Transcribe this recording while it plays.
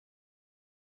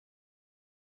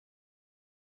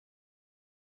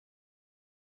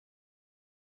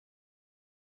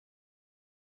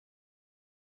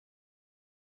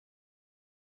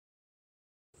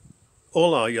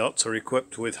All our yachts are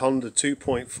equipped with Honda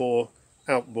 2.4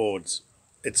 outboards.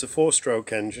 It's a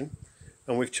 4-stroke engine,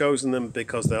 and we've chosen them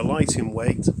because they're light in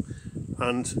weight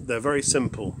and they're very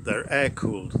simple. They're air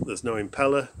cooled. There's no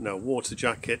impeller, no water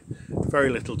jacket, very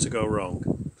little to go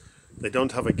wrong. They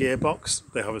don't have a gearbox,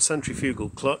 they have a centrifugal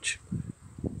clutch,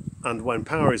 and when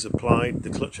power is applied the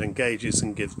clutch engages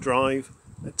and gives drive.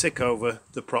 A tick over,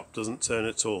 the prop doesn't turn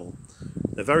at all.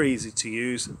 They're very easy to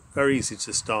use, very easy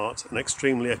to start, and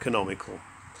extremely economical.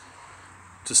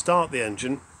 To start the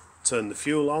engine, turn the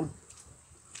fuel on.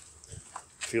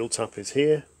 Fuel tap is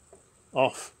here,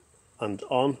 off and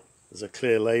on. There's a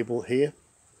clear label here.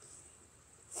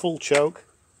 Full choke,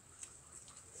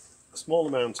 a small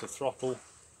amount of throttle.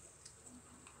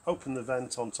 Open the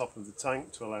vent on top of the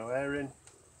tank to allow air in,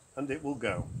 and it will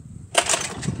go.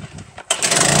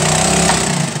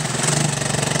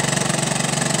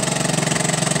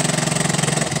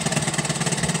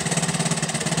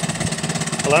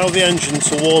 Allow the engine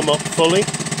to warm up fully,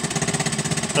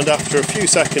 and after a few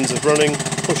seconds of running,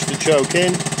 push the choke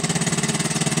in.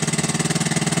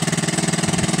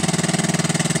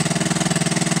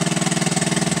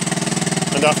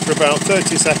 And after about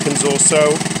 30 seconds or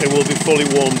so, it will be fully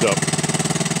warmed up.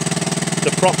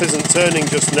 The prop isn't turning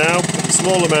just now, but a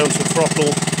small amount of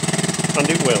throttle and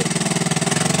it will.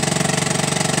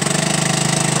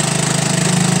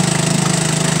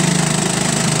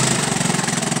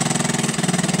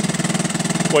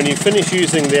 When you finish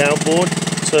using the outboard,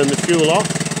 turn the fuel off,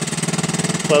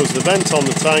 close the vent on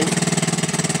the tank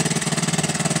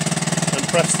and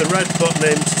press the red button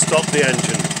in to stop the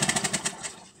engine.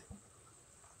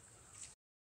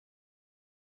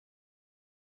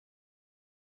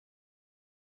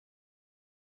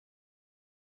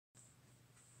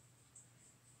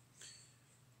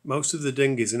 Most of the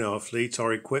dinghies in our fleet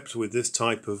are equipped with this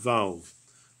type of valve.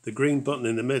 The green button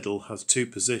in the middle has two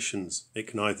positions. It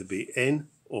can either be in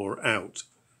or out.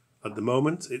 At the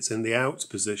moment it's in the out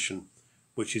position,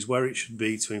 which is where it should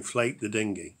be to inflate the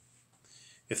dinghy.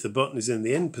 If the button is in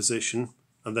the in position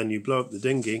and then you blow up the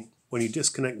dinghy, when you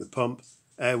disconnect the pump,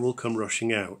 air will come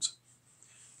rushing out.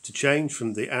 To change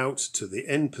from the out to the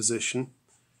in position,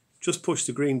 just push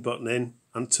the green button in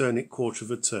and turn it quarter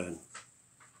of a turn.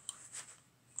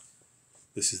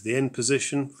 This is the in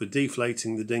position for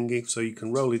deflating the dinghy, so you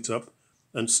can roll it up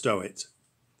and stow it.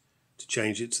 To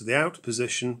change it to the out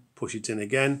position, push it in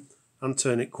again and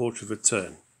turn it quarter of a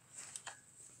turn,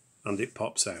 and it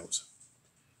pops out.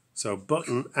 So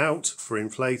button out for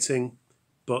inflating,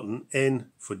 button in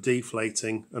for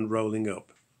deflating and rolling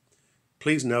up.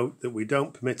 Please note that we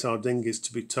don't permit our dinghies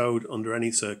to be towed under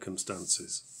any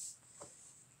circumstances.